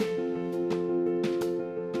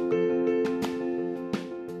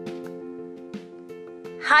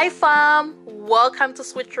Hi fam, welcome to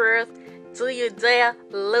Sweet Truth. Do you dare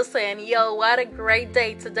listen? Yo, what a great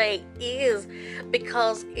day today is,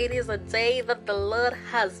 because it is a day that the Lord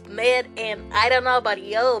has made, and I don't know about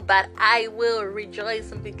you, but I will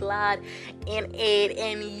rejoice and be glad in it,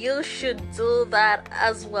 and you should do that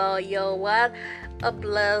as well. Yo, what a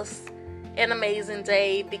blessed and amazing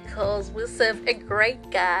day, because we serve a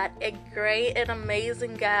great God, a great and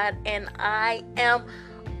amazing God, and I am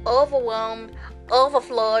overwhelmed,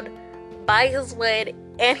 overflowed by His word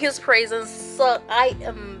and His presence. So I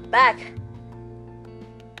am back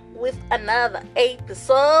with another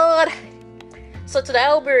episode. So today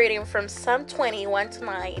I'll be reading from Psalm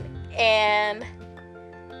 21-9, and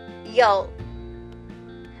yo,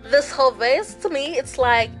 this whole verse to me,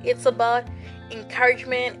 it's about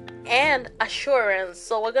encouragement and assurance.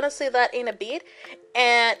 So we're gonna see that in a bit,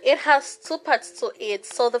 and it has two parts to it.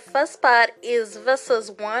 So the first part is verses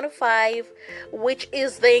 1-5, which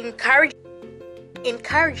is the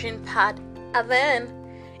encouraging part, and then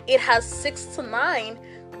it has 6-9,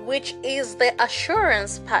 which is the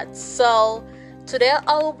assurance part. So today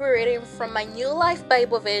I will be reading from my New Life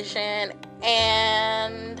Bible version,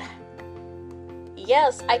 and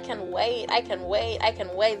yes, I can wait.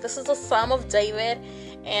 This is a Psalm of David,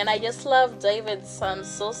 and I just love David's Psalm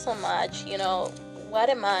so much. You know, what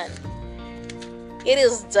a man. It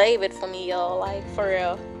is David for me, y'all, like for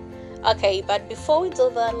real. Okay, but before we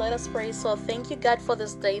do that, let us pray. So thank you, God, for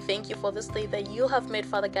this day. Thank you for this day that you have made,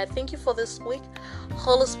 Father God. Thank you for this week.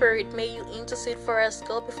 Holy Spirit, may you intercede for us,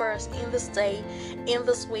 go before us in this day, in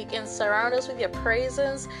this week, and surround us with your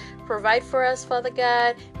presence. Provide for us, Father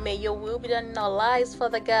God. May your will be done in our lives,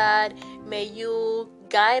 Father God. May you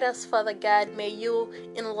guide us, Father God. May you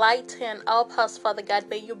enlighten our paths, Father God.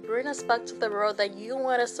 May you bring us back to the road that you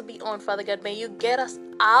want us to be on, Father God. May you get us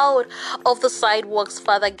out of the sidewalks,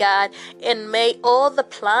 Father God. And may all the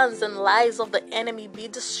plans and lies of the enemy be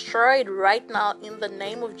destroyed right now in the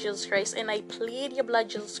name of Jesus Christ. And I plead your blood,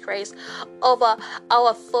 Jesus Christ, over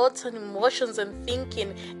our thoughts and emotions and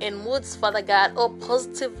thinking and moods, Father God. All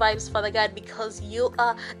positive vibes, Father God, because you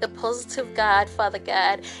are the positive God, Father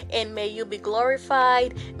God. And may you be glorified.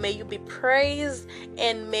 May you be praised,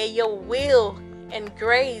 and may your will and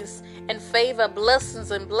grace and favor, blessings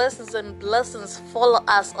follow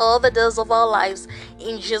us all the days of our lives.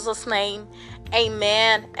 In Jesus' name,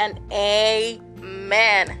 amen and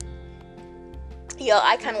amen. Yo,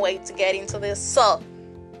 I can't wait to get into this. So,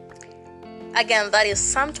 again, that is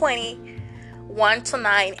Psalm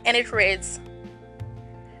 21-9, and it reads,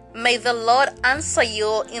 "May the Lord answer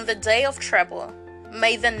you in the day of trouble.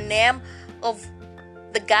 May the name of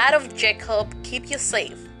the God of Jacob keep you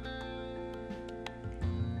safe.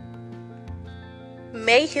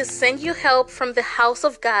 May He send you help from the house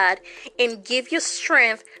of God and give you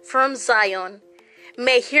strength from Zion.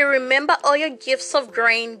 May He remember all your gifts of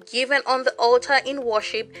grain given on the altar in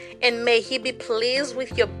worship, and may He be pleased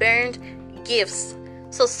with your burnt gifts."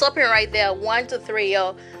 So stopping right there, 1-3,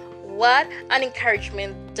 yo. What an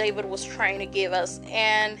encouragement David was trying to give us.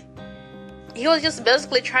 And he was just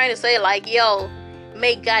basically trying to say, like, yo,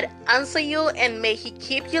 may God answer you, and may He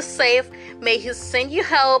keep you safe. May He send you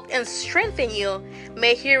help and strengthen you.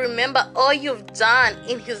 May He remember all you've done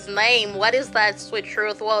in His name. What is that, Sweet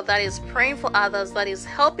Truth? Well, that is praying for others, that is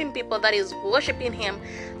helping people, that is worshiping Him,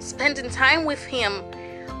 spending time with Him,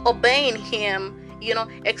 obeying Him, you know,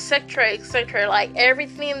 etc., etc. Like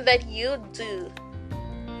everything that you do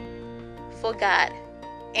for God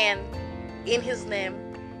and in His name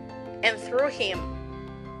and through Him,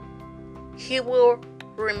 He will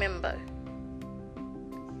remember.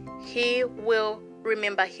 He will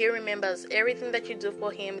remember. He remembers everything that you do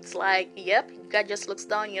for Him. It's like, yep, God just looks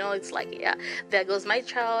down, you know, it's like, yeah, there goes my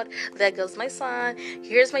child, there goes my son,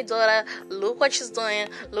 here's my daughter, look what she's doing,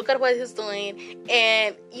 look at what he's doing.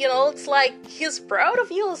 And, you know, it's like He's proud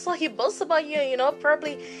of you, so He boasts about you, you know,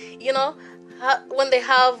 probably, you know, when they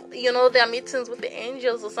have, you know, their meetings with the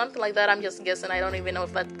angels or something like that. I'm just guessing. I don't even know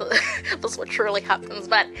if that's what truly happens.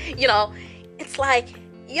 But, you know, it's like,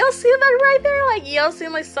 y'all see that right there? Like, y'all see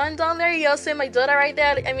my son down there? Y'all see my daughter right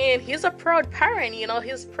there? I mean, He's a proud parent, you know.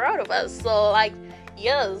 He's proud of us. So, like,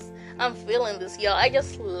 yes, I'm feeling this, y'all. I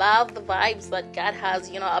just love the vibes that God has,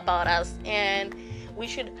 you know, about us. And we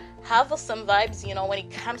should have the same vibes, you know, when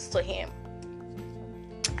it comes to Him.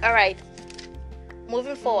 All right.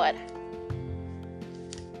 Moving forward.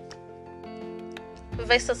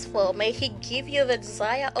 Verses 4, may He give you the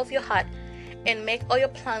desire of your heart and make all your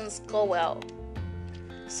plans go well.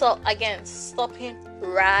 So again, stopping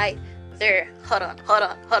right there. Hold on.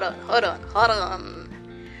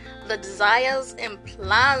 The desires and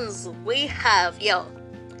plans we have, yo.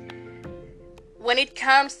 when it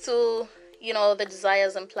comes to, the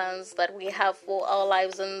desires and plans that we have for our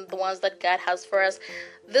lives and the ones that God has for us,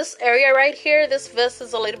 this area right here, this verse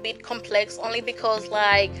is a little bit complex, only because,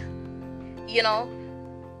 like,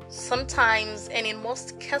 sometimes and in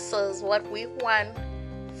most cases, what we want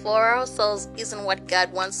for ourselves isn't what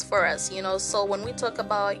God wants for us, so when we talk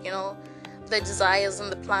about, the desires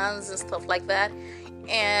and the plans and stuff like that,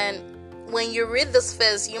 and when you read this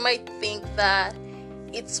verse, you might think that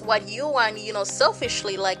it's what you want,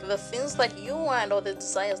 selfishly, like the things that you want or the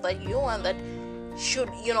desires that you want that should,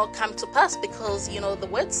 come to pass because, the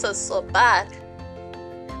word says so. But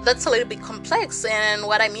that's a little bit complex, and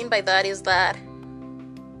what I mean by that is that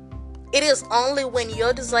it is only when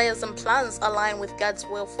your desires and plans align with God's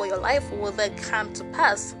will for your life will they come to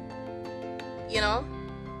pass.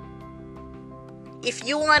 If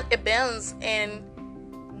you want a Benz and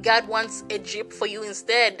God wants a Jeep for you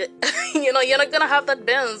instead, you're not gonna have that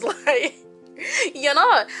Benz, like, and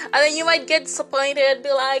then you might get disappointed,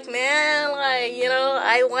 be like, man, like,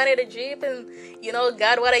 I wanted a Jeep, and,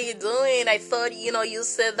 God, what are you doing? I thought, you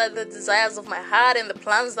said that the desires of my heart and the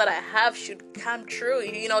plans that I have should come true,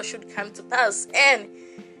 should come to pass, and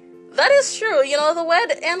that is true, the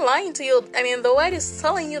word ain't lying to you. I mean, the word is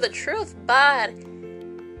telling you the truth, but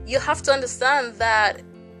you have to understand that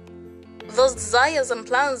those desires and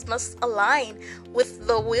plans must align with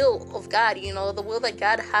the will of God, the will that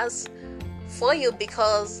God has for you,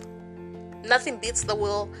 because nothing beats the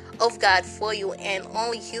will of God for you, and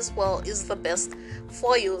only His will is the best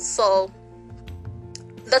for you. So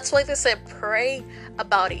that's why they say pray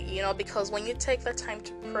about it, because when you take the time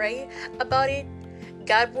to pray about it,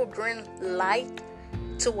 God will bring light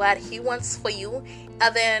to what He wants for you,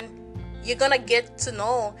 and then you're gonna get to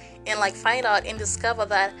know and find out and discover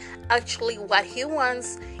that actually what He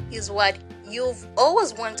wants is what you've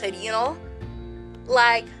always wanted.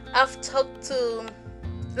 Like, I've talked to,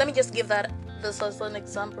 let me just give this as an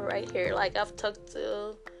example right here. Like, I've talked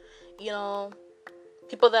to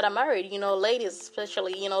people that are married, ladies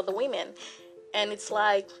especially, the women, and it's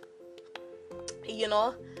like,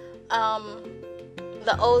 they're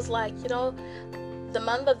always like, the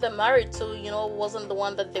man that they're married to, wasn't the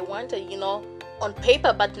one that they wanted, on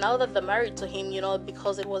paper, but now that they're married to him,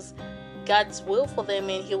 because it was God's will for them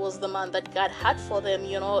and he was the man that God had for them,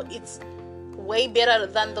 it's way better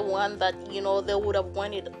than the one that, they would have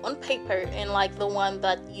wanted on paper, and like the one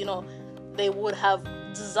that, they would have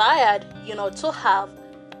desired, to have.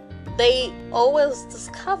 They always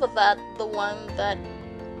discover that the one that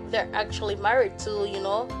they're actually married to,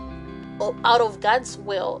 out of God's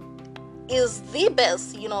will, is the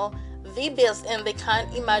best, the best, and they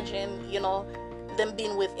can't imagine, them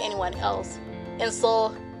being with anyone else. And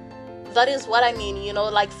so that is what I mean,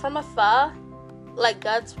 like from afar, like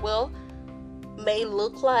God's will may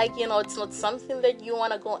look like, it's not something that you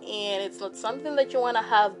want to go in, it's not something that you want to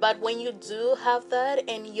have, but when you do have that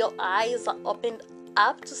and your eyes are opened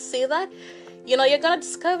up to see that, you're gonna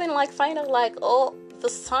discover and find out oh,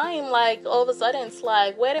 this time, all of a sudden it's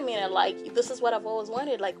wait a minute, this is what I've always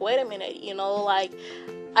wanted, wait a minute,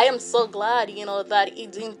 I am so glad, that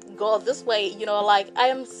it didn't go this way, I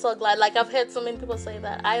am so glad, I've heard so many people say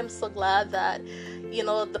that, I am so glad that,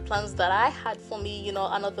 the plans that I had for me,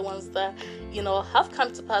 are not the ones that, have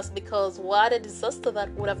come to pass, because what a disaster that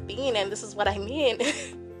would have been, and this is what I mean.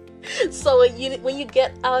 So when you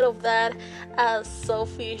get out of that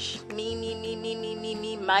selfish me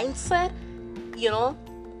mindset,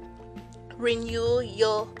 renew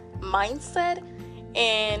your mindset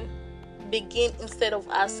and begin, instead of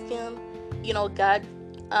asking, God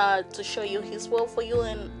to show you His will for you,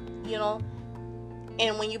 and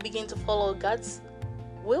and when you begin to follow God's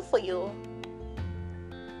will for you,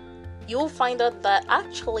 you will find out that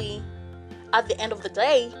actually at the end of the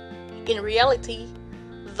day, in reality,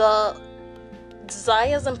 the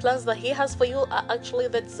desires and plans that He has for you are actually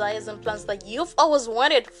the desires and plans that you've always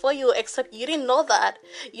wanted for you, except you didn't know that,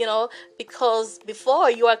 because before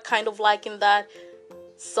you are kind of in that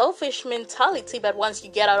selfish mentality, but once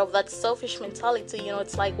you get out of that selfish mentality,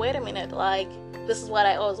 it's wait a minute, this is what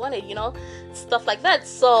I always wanted, stuff like that.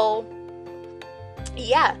 So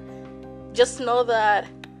yeah, just know that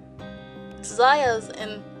desires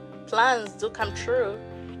and plans do come true,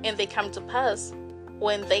 and they come to pass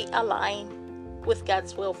when they align with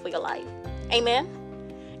God's will for your life. Amen.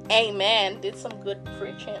 Amen. Did some good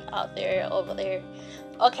preaching out there, over there.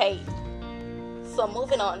 Okay, so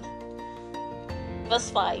moving on. Verse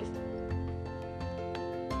 5.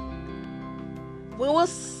 We will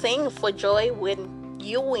sing for joy when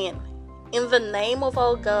you win. In the name of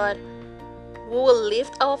our God, we will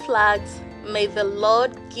lift our flags. May the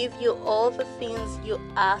Lord give you all the things you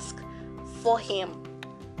ask for Him.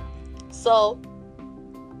 So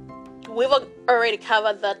we've already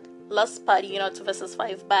covered that last part, 2 verses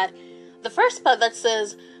 5. But the first part that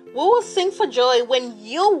says, we will sing for joy when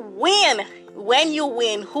you win. When you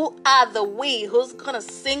win, who are the we? Who's gonna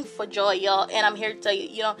sing for joy, y'all? And I'm here to tell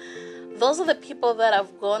you, those are the people that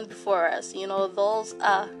have gone before us. Those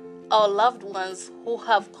are our loved ones who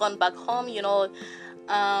have gone back home.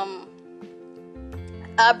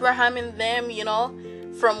 Abraham and them,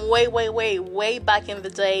 from way back in the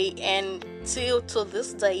day, and till to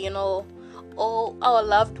this day, all our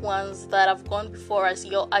loved ones that have gone before us,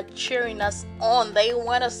 are cheering us on. They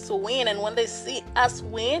want us to win, and when they see us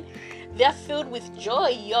win, they're filled with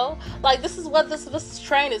joy, Like, this is what this is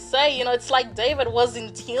trying to say, it's like David was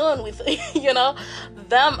in tune with,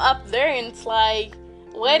 them up there, and it's like,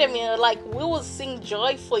 wait a minute, like, we will sing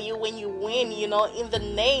joy for you when you win, in the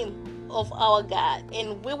name of our God,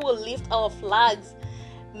 and we will lift our flags.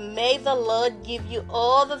 May the Lord give you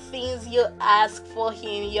all the things you ask for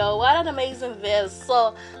Him, What an amazing verse.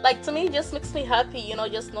 So, like, to me, it just makes me happy,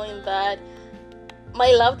 just knowing that my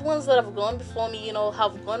loved ones that have gone before me,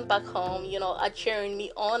 have gone back home, are cheering me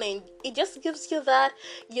on, and it just gives you that,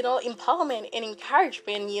 empowerment and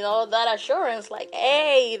encouragement, that assurance, like,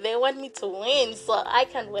 hey, they want me to win, so I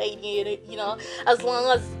can't wait, as long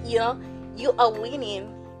as, you are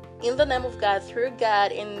winning in the name of God, through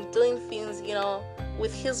God, and doing things,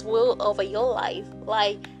 with His will over your life.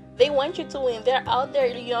 Like, they want you to win. They're out there,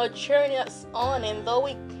 cheering us on, and though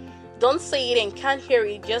we don't say it and can't hear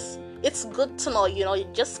it, it's good to know, you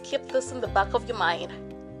just keep this in the back of your mind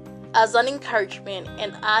as an encouragement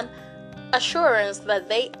and an assurance that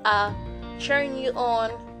they are cheering you on,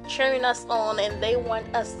 cheering us on, and they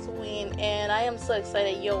want us to win. And I am so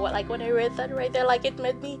excited, like, when I read that right there, like, it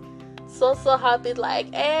made me so happy,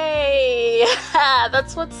 like, hey,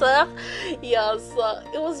 that's what's up, so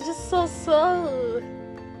it was just so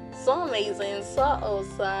amazing, so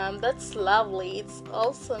awesome. That's lovely. It's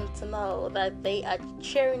awesome to know that they are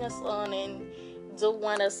cheering us on and do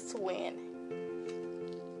want us to win.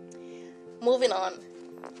 Moving on,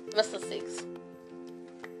 verse 6.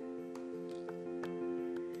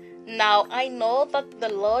 Now I know that the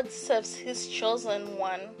Lord serves His chosen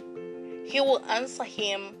one. He will answer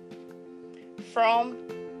him from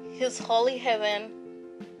His holy heaven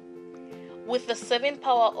with the saving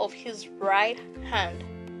power of His right hand.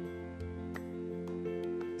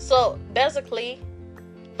 So basically,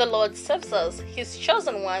 the Lord saves us, His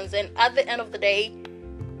chosen ones, and at the end of the day,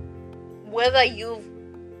 whether you've,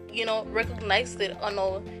 recognized it or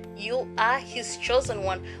not, you are His chosen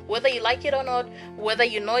one. Whether you like it or not, whether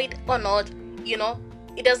you know it or not,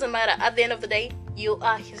 it doesn't matter. At the end of the day, you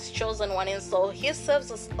are His chosen one, and so He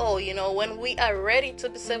saves us all. When we are ready to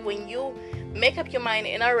be saved, when you make up your mind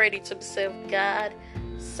and are ready to be saved, God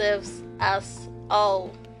saves us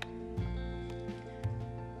all.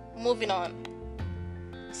 Moving on.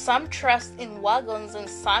 Some trust in wagons and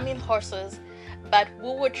some in horses, but we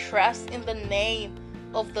will trust in the name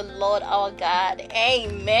of the Lord our God.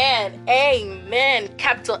 Amen. Amen.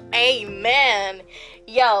 Capital Amen.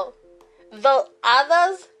 Though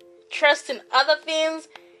others trust in other things,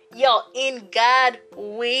 in God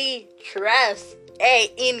we trust.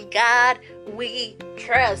 Hey, in God we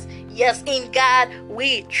trust. Yes, in God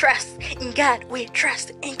we trust. In God we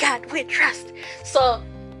trust. In God we trust. So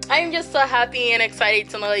I'm just so happy and excited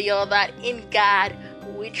to know, that in God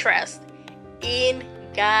we trust. In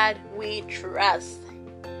God we trust.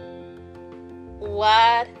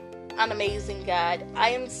 What an amazing God. I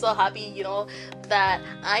am so happy, that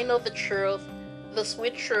I know the truth, the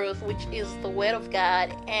sweet truth, which is the Word of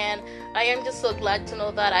God. And I am just so glad to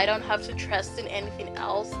know that I don't have to trust in anything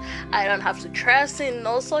else. I don't have to trust in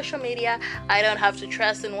no social media. I don't have to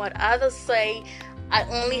trust in what others say. I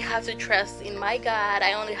only have to trust in my God.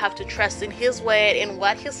 I only have to trust in His Word and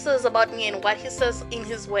what He says about me and what He says in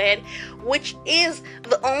His Word, which is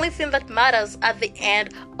the only thing that matters at the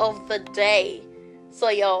end of the day. So,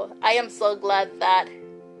 I am so glad that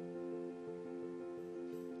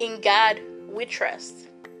in God we trust.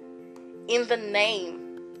 In the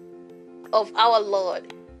name of our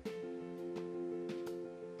Lord.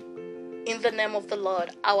 In the name of the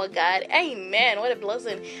Lord, our God. Amen. What a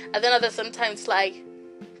blessing. And then at the same time, it's like,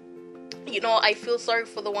 I feel sorry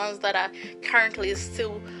for the ones that are currently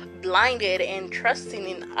still blinded and trusting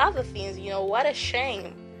in other things. What a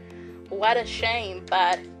shame. What a shame.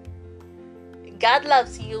 But God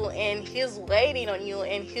loves you, and He's waiting on you,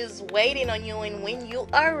 and He's waiting on you. And when you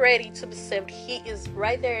are ready to be saved, He is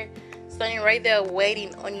right there, standing right there,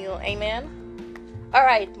 waiting on you. Amen. All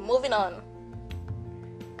right, moving on.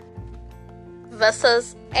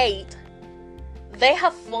 Verses 8. They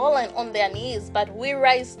have fallen on their knees, but we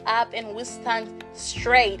rise up and we stand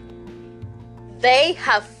straight. They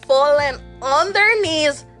have fallen on their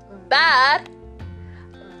knees, but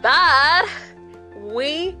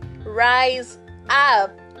we rise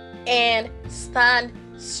up and stand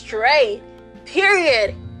straight.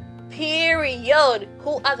 Period.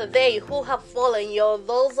 Who are they who have fallen, yo?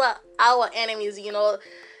 Those are our enemies,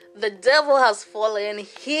 The devil has fallen,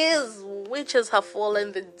 his witches have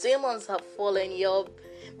fallen, the demons have fallen, yo.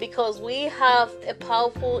 Because we have a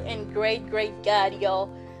powerful and great God, yo.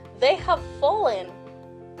 They have fallen.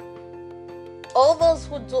 All those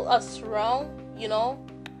who do us wrong,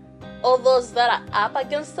 all those that are up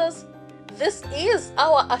against us, this is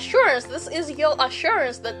our assurance. This is your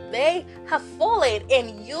assurance that they have fallen,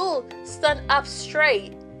 and you stand up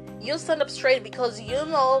straight. You stand up straight because you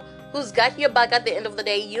know who's got your back at the end of the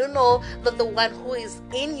day. You know that the one who is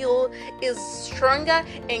in you is stronger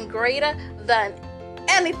and greater than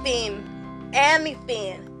anything.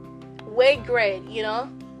 Way great,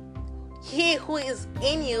 He who is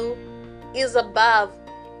in you is above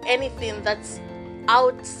anything that's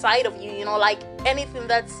outside of you, like anything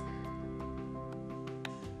that's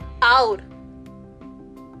out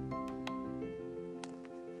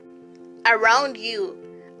around you,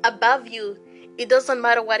 above you. It doesn't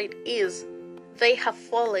matter what it is. They have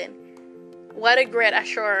fallen. What a great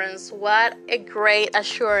assurance.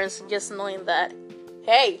 Just knowing that.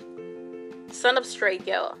 Hey, stand up straight,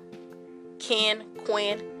 girl. King,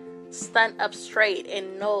 queen, stand up straight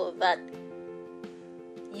and know that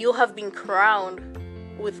you have been crowned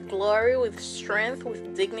with glory, with strength,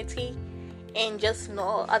 with dignity. And just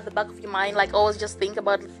know at the back of your mind, always just think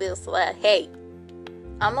about this, that hey,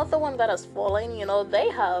 I'm not the one that has fallen, they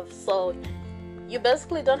have. So you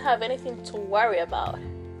basically don't have anything to worry about.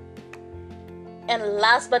 And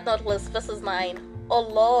last but not least, verses 9. Oh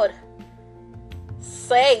Lord,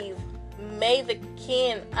 save. May the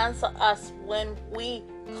King answer us when we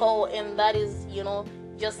call. And that is,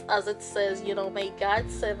 just as it says, may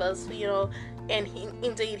God save us, and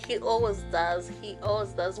indeed, he always does. He always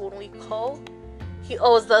does when we call. He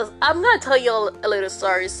always does. I'm going to tell you a little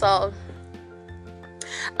story. So,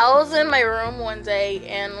 I was in my room one day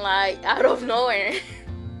and out of nowhere,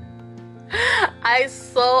 I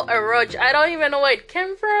saw a roach. I don't even know where it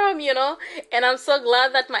came from, And I'm so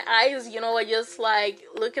glad that my eyes, were just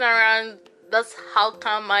looking around. That's how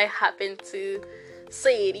come I happened to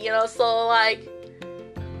see it, So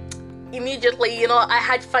immediately, I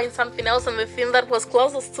had to find something else, and the thing that was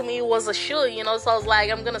closest to me was a shoe, so I was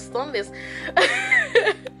like, I'm gonna stone this.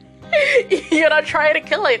 Try to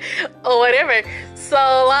kill it or whatever.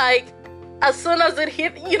 So as soon as it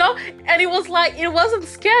hit, and it was it wasn't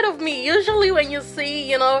scared of me. Usually when you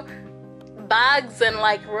see, bugs and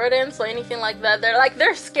rodents or anything like that,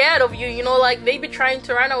 they're scared of you, they be trying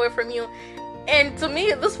to run away from you. And to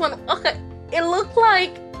me, this one, okay, it looked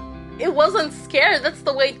like it wasn't scared. That's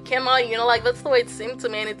the way it came out, that's the way it seemed to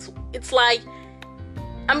me. And it's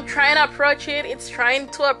I'm trying to approach it, it's trying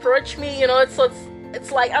to approach me,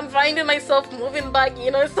 it's I'm finding myself moving back,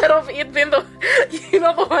 instead of it being the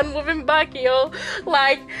the one moving back,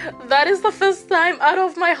 that is the first time out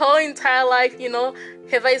of my whole entire life,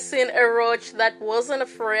 have I seen a roach that wasn't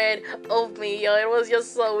afraid of me, It was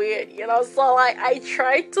just so weird, So I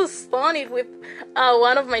tried to stun it with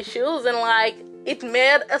one of my shoes, and it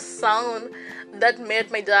made a sound that made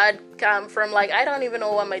my dad come from I don't even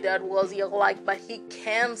know where my dad was, but he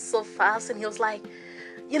came so fast, and he was like,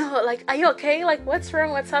 are you okay? What's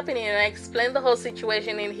wrong? What's happening? And I explained the whole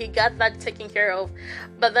situation, and he got that taken care of.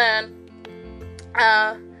 But then,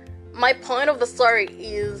 my point of the story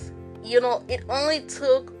is, it only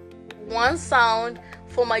took one sound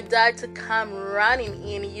for my dad to come running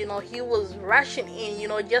in. He was rushing in. He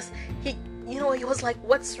was like,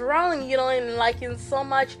 what's wrong? And in so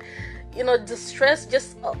much, distress.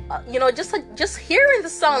 Just hearing the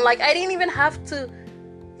sound. I didn't even have to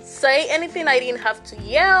say anything. I didn't have to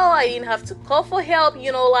yell. I didn't have to call for help.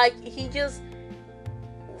 He just,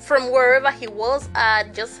 from wherever he was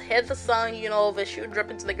at, just heard the sound, of a shoe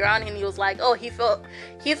dropping to the ground, and he was like, oh, he thought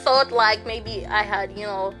maybe I had,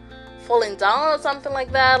 fallen down or something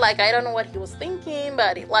like that. I don't know what he was thinking,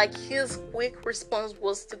 but his quick response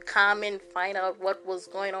was to come and find out what was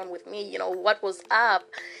going on with me, what was up.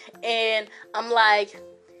 And I'm like,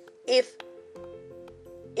 if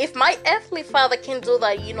my earthly father can do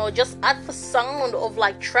that, just at the sound of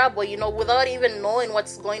trouble, without even knowing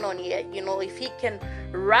what's going on yet, if he can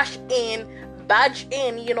rush in, barge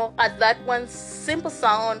in, at that one simple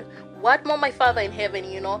sound, what more my Father in heaven,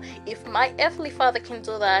 if my earthly father can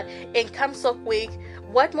do that and come so quick,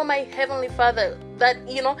 what more my heavenly Father, that,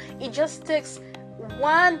 it just takes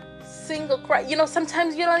one single cry.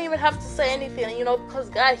 Sometimes you don't even have to say anything, because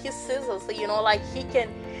God, He sees us, like He can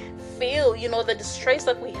feel, the distress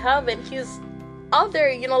that we have, and He's out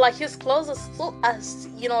there, like He's closest to us,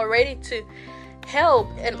 ready to help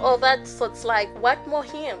and all that. So it's like, what more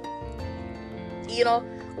Him?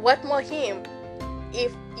 What more Him?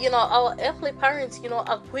 If, our earthly parents,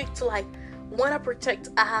 are quick to like want to protect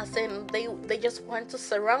us, and they just want to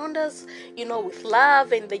surround us, with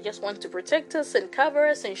love, and they just want to protect us and cover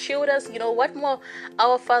us and shield us. What more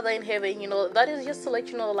our Father in heaven? That is just to let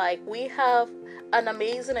you know, like, we have an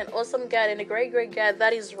amazing and awesome God, and a great God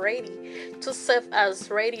that is ready to save us,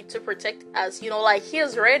 ready to protect us. Like, He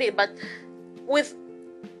is ready. But with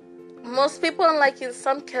most people, and like in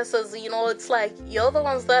some cases, it's like you're the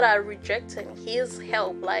ones that are rejecting His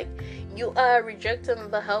help. Like, you are rejecting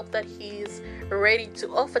the help that He's ready to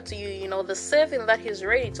offer to you, the saving that He's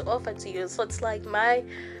ready to offer to you. So it's like, my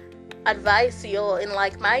advice to you, and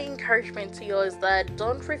like my encouragement to you, is that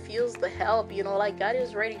don't refuse the help. Like, God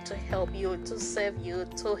is ready to help you, to save you,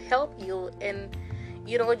 to help you, and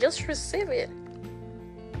just receive it.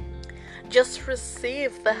 Just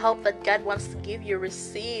receive the help that God wants to give you.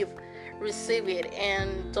 Receive it,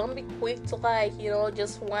 and don't be quick to like,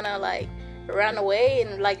 just wanna like run away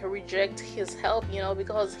and like reject His help,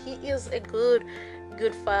 because He is a good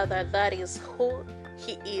Father. That is who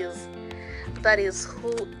He is. That is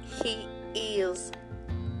who He is.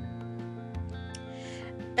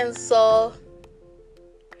 And so,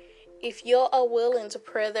 if you are willing to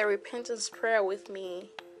pray the repentance prayer with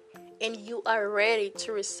me, and you are ready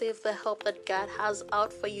to receive the help that God has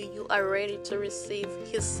out for you, you are ready to receive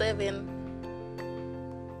His saving,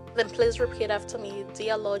 then please repeat after me.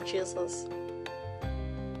 Dear Lord Jesus,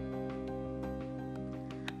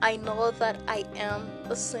 I know that I am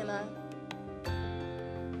a sinner,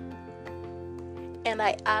 and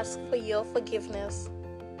I ask for your forgiveness.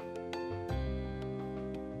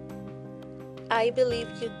 I believe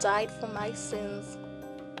you died for my sins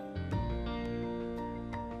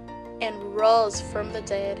and rose from the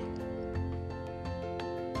dead.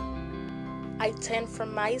 I turn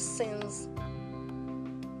from my sins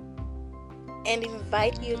and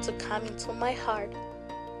invite you to come into my heart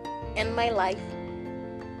and my life.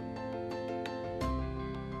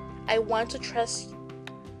 I want to trust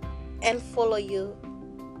and follow you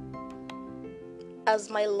as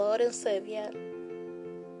my Lord and Savior.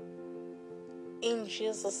 In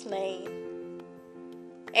Jesus' name.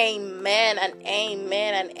 Amen and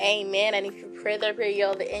amen and amen. And if you pray that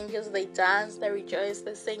prayer, the angels, they dance, they rejoice,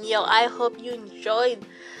 they sing. I hope you enjoyed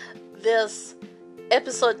this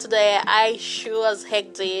episode today. I sure as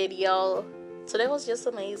heck did, Today was just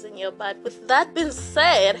amazing, But with that being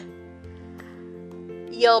said,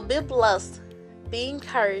 be blessed, be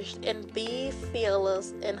encouraged, and be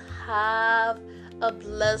fearless, and have a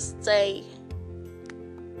blessed day.